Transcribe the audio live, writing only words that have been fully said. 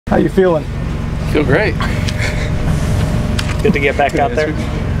How you feeling? Feel great. Good to get back out there.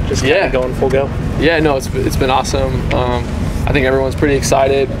 Just kind of going full go. Yeah, no, it's been awesome. I think everyone's pretty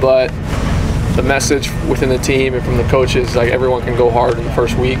excited, but the message within the team and from the coaches, like everyone can go hard in the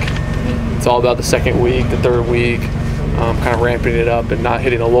first week. It's all about the second week, the third week, kind of ramping it up and not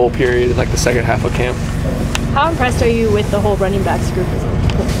hitting a lull period in like the second half of camp. How impressed are you with the whole running backs group?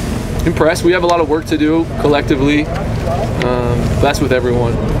 Impressed. We have a lot of work to do collectively. That's with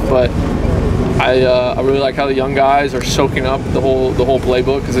everyone, but I really like how the young guys are soaking up the whole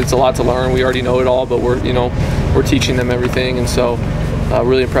playbook, because it's a lot to learn. We already know it all, but we're teaching them everything, and so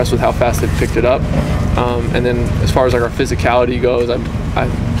really impressed with how fast they've picked it up. And then as far as like our physicality goes, I'm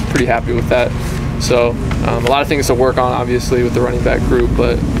pretty happy with that. So a lot of things to work on, obviously, with the running back group,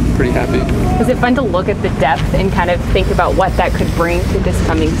 but pretty happy. Is it fun to look at the depth and kind of think about what that could bring to this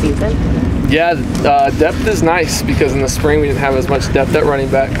coming season? Yeah, depth is nice, because in the spring we didn't have as much depth at running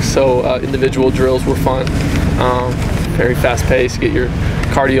back, so individual drills were fun. Very fast paced, get your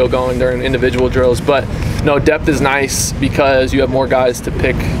cardio going during individual drills. But no, depth is nice because you have more guys to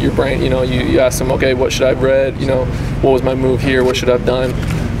pick your brain. You ask them, okay, what should I have read? What was my move here? What should I have done?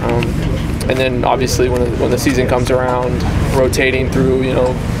 And then obviously when the season comes around, rotating through,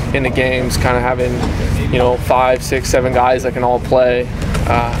 in the games, kind of having, 5, 6, 7 guys that can all play,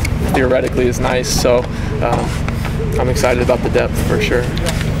 theoretically is nice. So I'm excited about the depth for sure.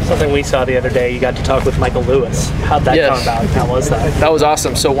 Something we saw the other day, you got to talk with Michael Lewis. How'd that come about? How was that? That was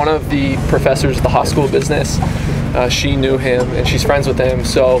awesome. So one of the professors at the High School of Business, she knew him and she's friends with him.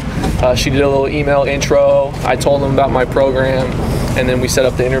 So she did a little email intro. I told him about my program, and then we set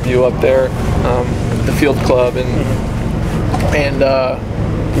up the interview up there, the field club, and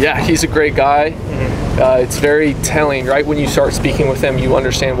yeah, he's a great guy. It's very telling, right? When you start speaking with him, you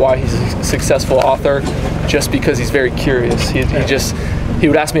understand why he's a successful author, just because he's very curious. He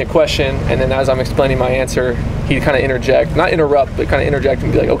would ask me a question, and then as I'm explaining my answer, he'd kind of interject, not interrupt, but kind of interject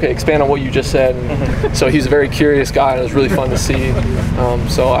and be like, okay, expand on what you just said. And so he's a very curious guy, and it was really fun to see.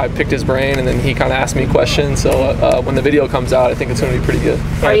 So I picked his brain, and then he kind of asked me questions. So when the video comes out, I think it's going to be pretty good.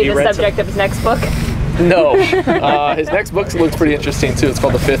 Are you the subject of his next book? No. His next book looks pretty interesting too. It's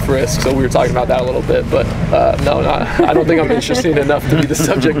called The Fifth Risk, so we were talking about that a little bit, but no, I don't think I'm interesting enough to be the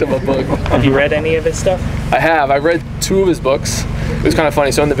subject of a book. Have you read any of his stuff? I have. I read 2 of his books. It was kind of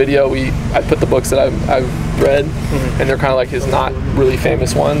funny. So in the video, I put the books that I've read, and they're kind of like his not really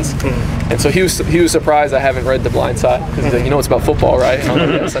famous ones. And so he was surprised I haven't read The Blind Side, because he's like, it's about football, right? And I'm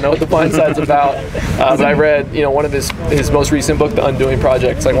like, yes, I know what The Blind Side's about. But I read, one of his most recent book, The Undoing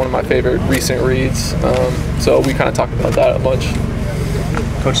Project. It's like one of my favorite recent reads. So we kind of talked about that a bunch.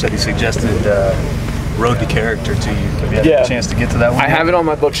 Coach said he suggested Road to Character to you. Have you had a chance to get to that one? I have it on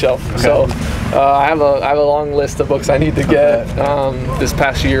my bookshelf. Okay. So I have a long list of books I need to get. This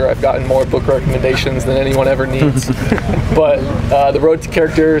past year, I've gotten more book recommendations than anyone ever needs. But the Road to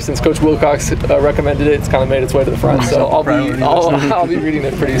Character, since Coach Wilcox recommended it, it's kind of made its way to the front. So I'll be reading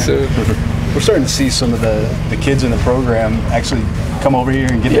it pretty soon. We're starting to see some of the kids in the program actually come over here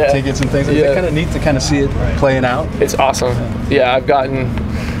and get their tickets and things. It's kind of neat to kind of see it playing out. It's awesome. Yeah, I've gotten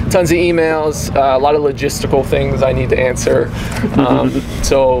tons of emails, a lot of logistical things I need to answer.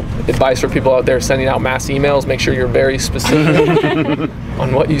 So advice for people out there sending out mass emails, make sure you're very specific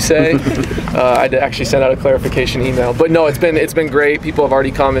on what you say. I did actually send out a clarification email. But no, it's been great. People have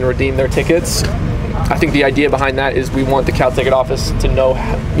already come and redeemed their tickets. I think the idea behind that is we want the Cal Ticket Office to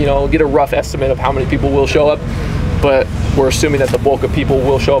know, get a rough estimate of how many people will show up. But we're assuming that the bulk of people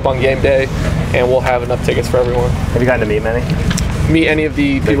will show up on game day, and we'll have enough tickets for everyone. Have you gotten to meet many? Meet any of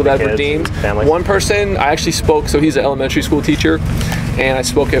the people that have redeemed. Families. One person I actually spoke, so he's an elementary school teacher, and I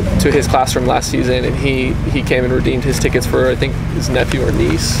spoke to his classroom last season, and he came and redeemed his tickets for, I think, his nephew or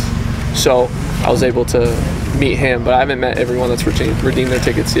niece. So I was able to meet him, but I haven't met everyone that's redeemed their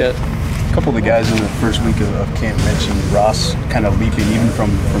tickets yet. A couple of the guys in the first week of camp mentioned Ross kind of leaping even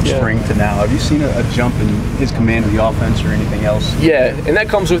from spring to now. Have you seen a jump in his command of the offense or anything else? Yeah, and that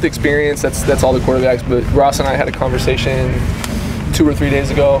comes with experience. That's all the quarterbacks. But Ross and I had a conversation 2 or 3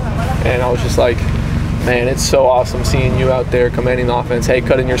 days ago, and I was just like, man, it's so awesome seeing you out there commanding the offense. Hey,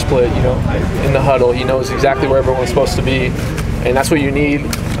 cut in your split, in the huddle. He knows exactly where everyone's supposed to be, and that's what you need.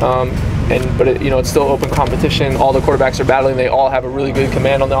 But it's still open competition. All the quarterbacks are battling. They all have a really good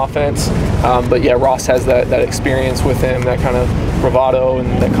command on the offense. But yeah, Ross has that experience with him, that kind of bravado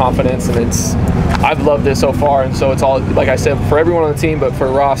and that confidence, and I've loved it so far. And so it's all, like I said, for everyone on the team, but for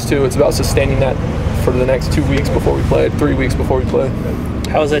Ross too, it's about sustaining that for the next 2 weeks before we play, 3 weeks before we play.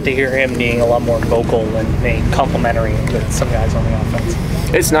 How is it to hear him being a lot more vocal and being complimentary with some guys on the offense?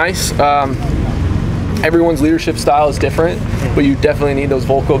 It's nice. everyone's leadership style is different, but you definitely need those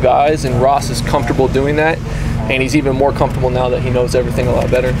vocal guys, and Ross is comfortable doing that, and he's even more comfortable now that he knows everything a lot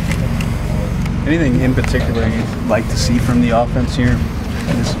better. Anything in particular you'd like to see from the offense here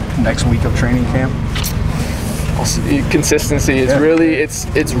in this next week of training camp? Consistency is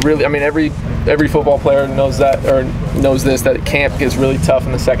it's really, I mean, every football player knows that, or knows this, that camp is really tough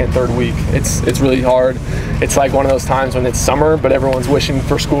in the second, third week. It's really hard. It's like one of those times when it's summer, but everyone's wishing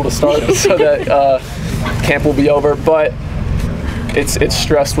for school to start so that camp will be over. But it's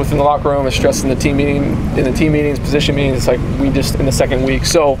stressed within the locker room. It's stressed in the team meetings, position meetings. It's like we just in the second week.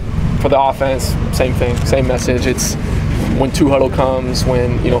 So for the offense, same thing, same message. It's when two huddle comes,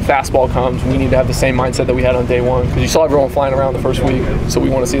 when fastball comes, we need to have the same mindset that we had on day one, because you saw everyone flying around the first week, so we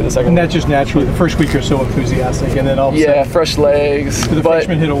want to see it the second. And that's just naturally the first week you're so enthusiastic, and then all of a sudden, fresh legs. Do the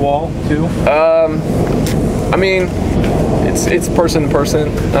freshmen hit a wall too? I mean, it's person to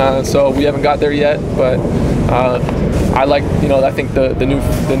person, so we haven't got there yet, but I like, I think the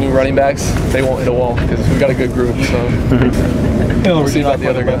new running backs, they won't hit a wall because we got a good group. So we'll see about the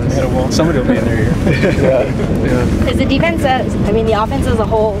other guys. Somebody will be in there here. Yeah. Because the defense, the offense as a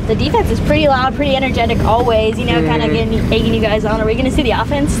whole, the defense is pretty loud, pretty energetic always, kind of egging you guys on. Are we going to see the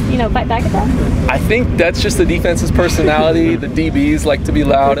offense, fight back at that? I think that's just the defense's personality. The DBs like to be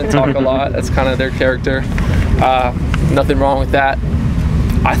loud and talk a lot. That's kind of their character. Nothing wrong with that.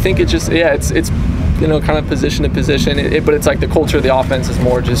 I think it just, it's kind of position to position, but it's like the culture of the offense is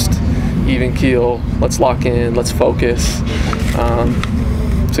more just even keel. Let's lock in, let's focus.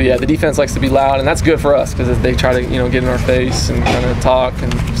 So the defense likes to be loud, and that's good for us because they try to get in our face and kind of talk,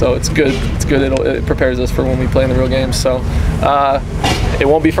 and so it's good. It's good. It prepares us for when we play in the real games. So it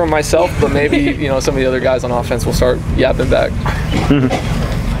won't be from myself, but maybe some of the other guys on offense will start yapping back.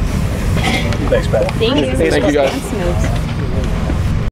 Thanks, Pat. Thank you. Thank you, guys.